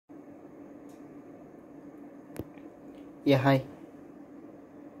Yeah, hi.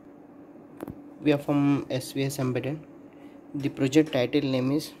 We are from svsembedded. The project title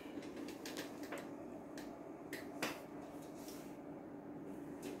name is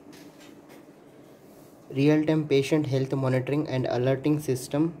Real-Time Patient Health Monitoring and Alerting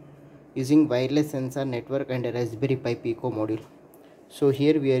System using wireless sensor network and a Raspberry Pi Pico module. So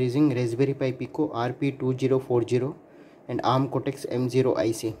here we are using Raspberry Pi Pico RP2040 and ARM Cortex M0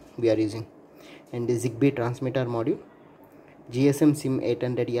 IC we are using, and the Zigbee transmitter module, GSM SIM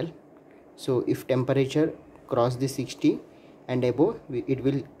 800L. So if temperature cross the 60 and above, it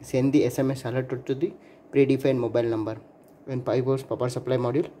will send the SMS alert to the predefined mobile number. And 5 volts power supply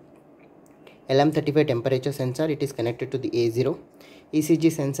module, LM35 temperature sensor, it is connected to the A0.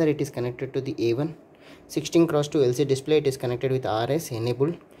 ECG sensor, it is connected to the A1. 16 cross 2 LCD display, it is connected with RS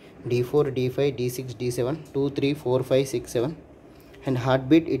enabled. D4, D5, D6, D7, 2, 3, 4, 5, 6, 7. And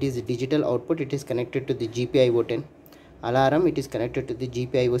heartbeat, it is digital output, it is connected to the GPIO 10. Alarm, it is connected to the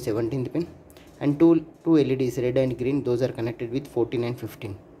GPIO 17th pin. And two LEDs, red and green, those are connected with 14 and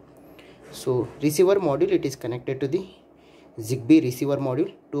 15. So receiver module, it is connected to the Zigbee receiver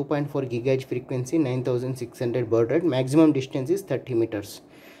module, 2.4 GHz frequency, 9600 baud rate, maximum distance is 30 meters.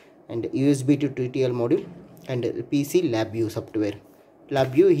 And USB to TTL module and PC LabVIEW software.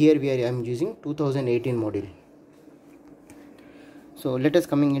 LabVIEW, here I am using 2018 module. So let us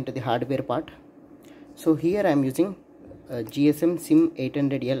coming into the hardware part. So here I am using GSM SIM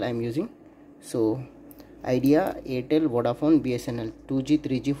 800L I am using. So Idea, Airtel, Vodafone, BSNL, 2G,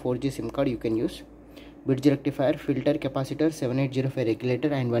 3G, 4G SIM card you can use. Bridge rectifier, filter, capacitor, 7805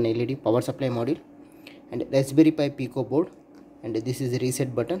 regulator and one LED power supply module, and Raspberry Pi Pico board, and this is the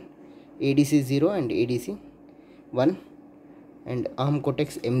reset button, ADC 0 and ADC 1, and ARM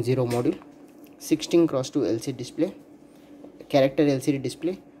Cortex M0 module, 16 cross 2 LCD display, character LCD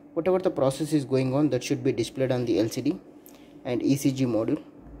display, whatever the process is going on that should be displayed on the LCD, and ECG module,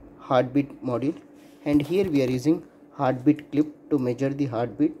 heartbeat module, and here we are using heartbeat clip to measure the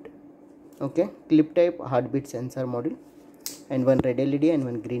heartbeat. Okay, clip type heartbeat sensor module, and one red LED and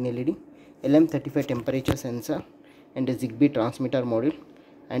one green LED, LM35 temperature sensor, and a Zigbee transmitter module,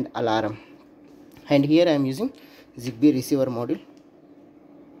 and alarm. And here I am using Zigbee receiver module.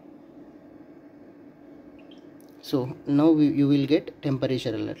 So now you will get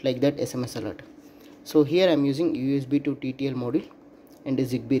temperature alert like that, SMS alert. So here I am using USB to TTL module and a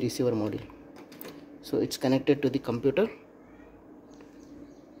Zigbee receiver module. So it's connected to the computer.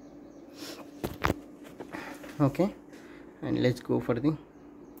 Okay, and let's go for the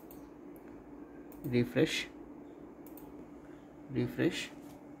refresh.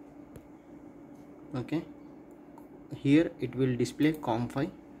 Okay, here it will display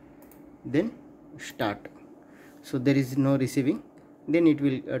COM5, then start. So there is no receiving, then it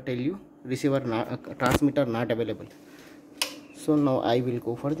will tell you receiver transmitter not available. So now I will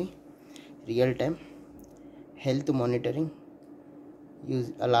go for the real-time health monitoring,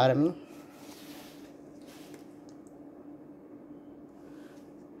 use alarming,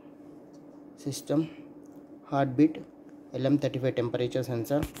 system, heartbeat, LM35 temperature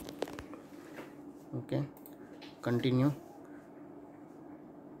sensor. Okay, continue.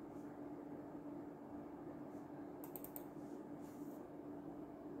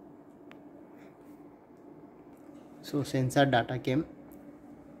 So sensor data came.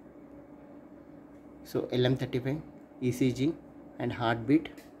 So LM35, ECG and heartbeat.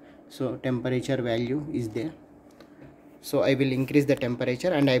 So temperature value is there. So I will increase the temperature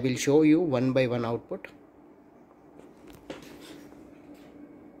and I will show you one by one output.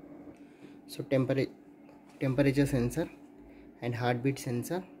 So temperature sensor and heartbeat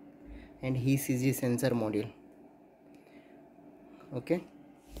sensor and ECG sensor module. Okay.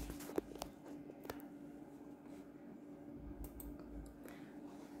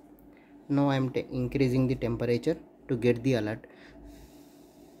 Now I am increasing the temperature to get the alert.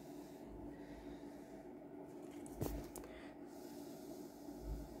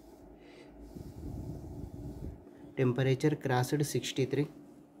 Temperature crossed 63.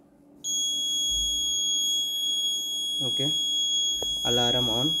 Okay, alarm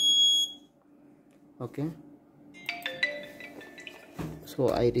on. Okay, so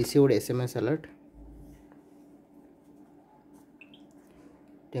I received SMS alert.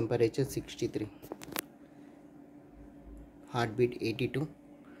 Temperature 63, heartbeat 82.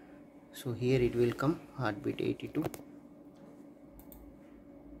 So here it will come heartbeat 82.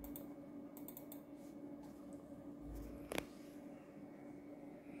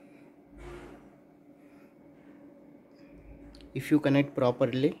 If you connect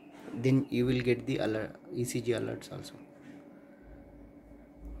properly, then you will get the alert, ECG alerts also.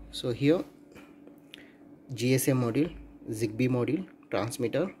 So here GSM module, Zigbee module,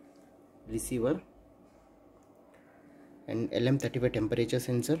 transmitter, receiver, and LM35 temperature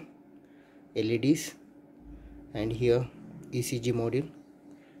sensor, LEDs, and here ECG module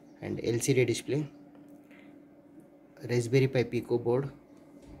and LCD display, Raspberry Pi Pico board,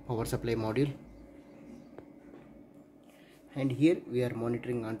 power supply module, and here we are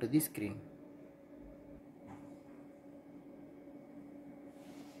monitoring onto the screen.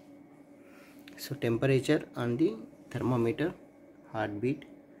 So temperature on the thermometer, heartbeat,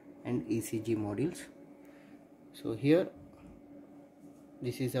 and ECG modules. So here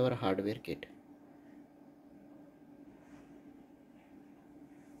this is our hardware kit.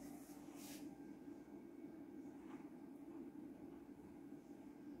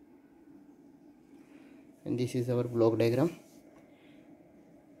 And this is our block diagram.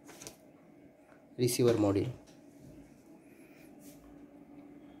 Receiver module.